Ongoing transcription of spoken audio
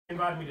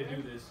invited me to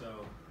do this,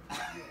 so I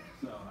got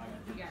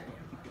to do it.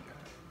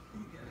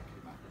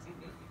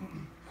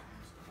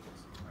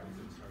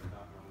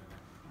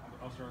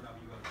 I'll start out.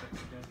 You go check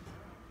again.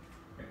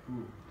 Okay,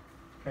 cool.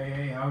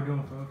 Hey, how we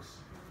doing, folks?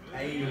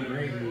 Hey,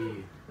 great.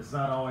 It's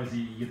not always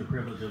you get the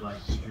privilege of like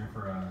featuring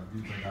for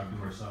dudes like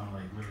Abdur, so I'm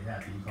like really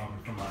happy he called me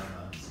from my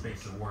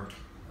space of work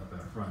up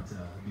at front to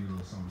do a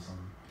little something.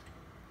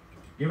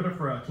 Give it up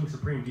for King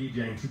Supreme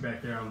DJing too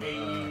back there on the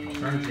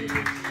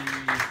turntables.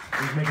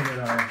 He's making it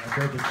a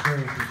dope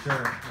experience for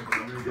sure. Making it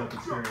a really dope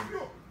experience.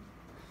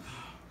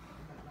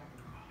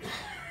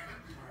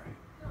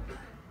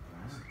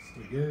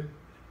 We good?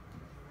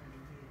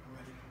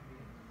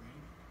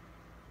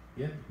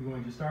 Yeah, you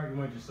want to just start? You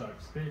want to just start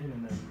spitting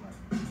and then like,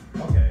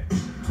 okay,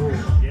 cool,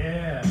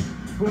 yeah.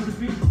 Cool with the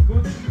beat? Cool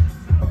with it?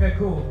 Okay,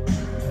 cool.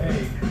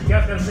 Hey, you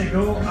guys gotta say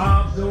go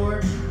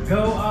Abdur,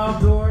 go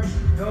Abdur,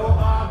 go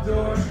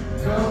Abdur,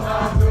 go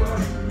Abdur.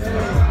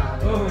 Hey,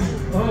 oh,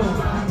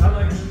 I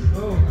like this.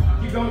 Oh,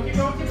 keep going, keep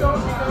going, keep going,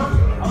 keep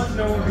going. I'll let you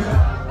know when we're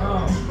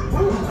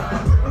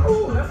good.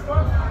 Ooh, that's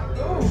fun.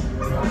 Ooh,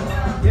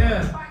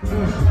 yeah.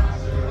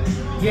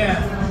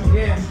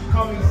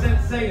 Call me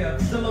Sensei,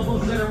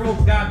 syllables, literal,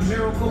 God,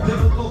 miracle,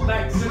 biblical,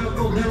 black,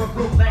 cynical,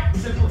 lyrical, black,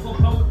 typical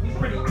poet. He's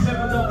pretty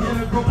pivotal,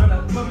 integral,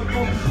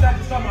 unequivocal. That's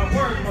just all my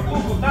words, my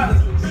vocal, not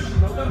as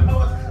nutritional. Them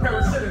poets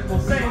parasitical,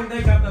 saying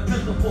they got the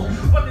physical,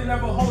 but they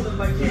never hold it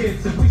like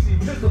kids if we seem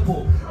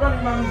visible.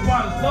 Running around these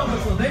waters lower,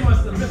 so they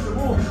must have missed the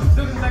rule.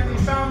 Students like they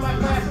found my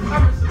class,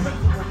 I'm just a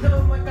principal. Kill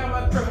them like I'm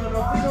a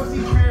criminal. We don't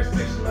see trans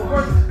fictional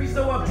words, be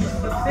so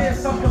abusive. Stand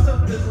something so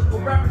physical,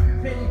 rappers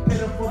penny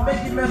pitiful,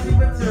 making messy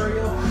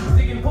material.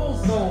 Digging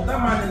pools gold,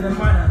 I'm minding the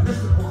minor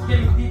mysticals,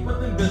 getting deep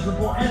with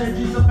invisible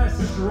energies of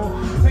ancestral.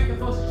 Taking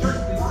folks to church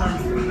these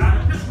sermons, but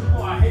not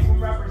episcopal. I hate when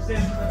rappers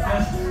stand for the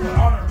best, but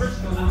aren't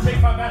original. And take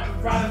my back to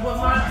Friday one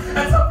line,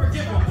 that's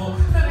unforgivable.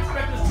 Then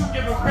expect us to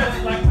give them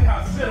credit like we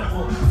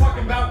hospitable.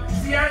 Talking about,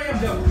 see I am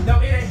though, no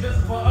it ain't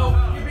visible. Oh,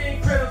 you're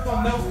being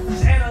critical, no,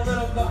 just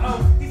analytical.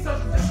 Oh, he's so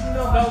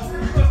traditional, no,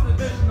 just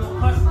divisional.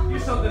 Plus, you're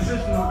so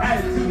divisional.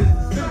 Attitude is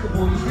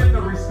despicable. You give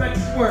no respect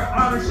where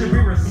honor should be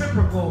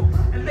reciprocal.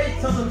 And they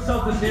tell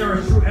themselves that they're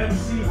a true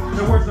MC.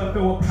 Their words don't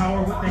fill with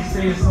power. What they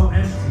say is so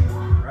empty,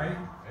 right?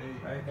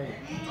 Right? Hey.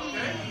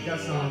 Okay. You got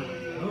some.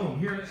 Boom.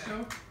 Here, let's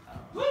go.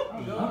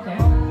 Okay. Go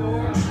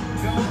Abdur.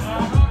 Go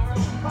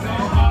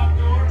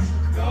Abdur.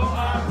 Go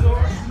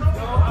Abdur. Go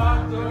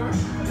Abdur.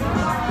 Go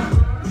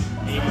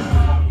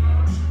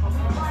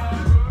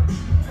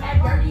Act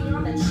dirty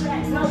on the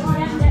track. No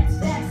one at next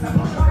best. I'm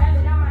gonna grab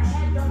it on my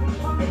head. Don't need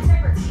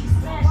integrity.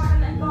 Smash on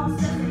that ball.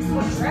 Step into a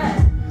trap.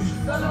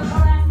 So don't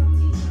call that some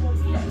teacher will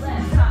be a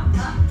flat top.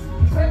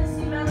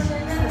 Courtesy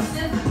melanin and a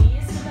symphony.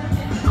 It's an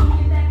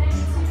opinion that they can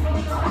see when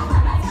we go out to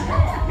that.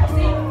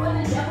 Even for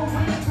the devil,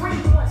 we agree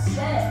for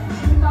instead.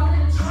 We call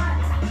it a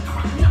trial.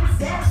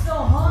 Niggas act so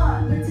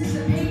hard,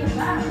 participate in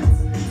violence.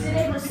 So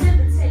they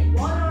reciprocate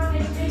water on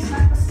their face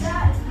like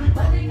Messiah.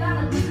 But they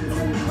gotta listen to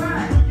the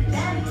grind.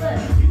 Daddy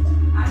left.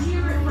 I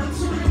hear it from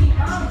too many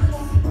others.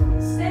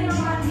 Stay on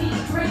my feet,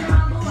 pray to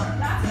my Lord.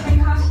 Not to make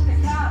Hashem the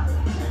Kaaba.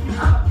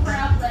 I'm a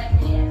proud black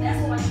man.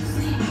 That's why you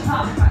see me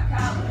popping my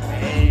collar.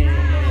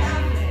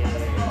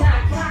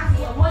 Not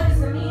cocky, and what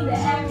does it mean to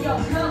have your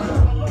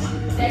color?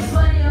 That's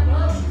funny of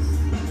us.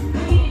 We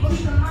need to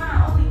keep in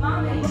mind, only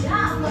mama and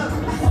God love us.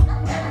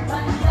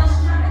 Everybody else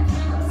trying to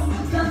kill us.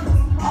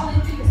 All they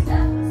think is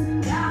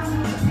efforts. God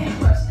was a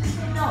paintbrush, this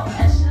ain't no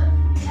Esha.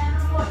 We had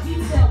no more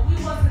detail, we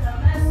wasn't a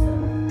mess up.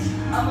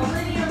 A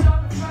millennium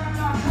don't define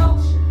our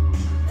culture.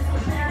 It's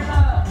compared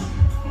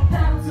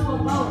pedal to a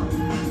motor.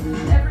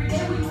 Every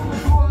day we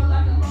move forward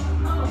like a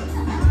locomotive.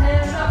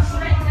 Headed up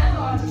straight, that's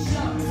all the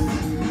shows.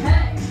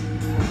 Hey,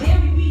 then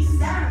we be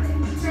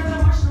silent. Turn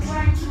and watch the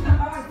right truth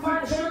about to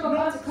find the sugar,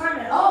 about to climb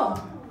it.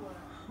 Oh,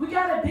 we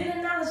got a bit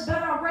of knowledge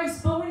about our race,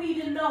 but we need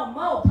to know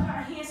more. Put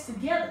our hands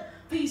together.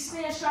 Feet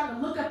stand trying to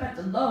look up at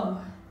the Lord.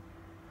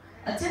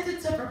 Attempted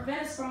to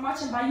prevent us from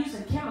marching by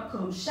using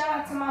chemicals. Shout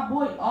out to my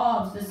boy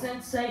Aubs, the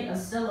Sensei of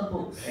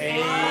Syllables.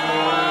 Hey.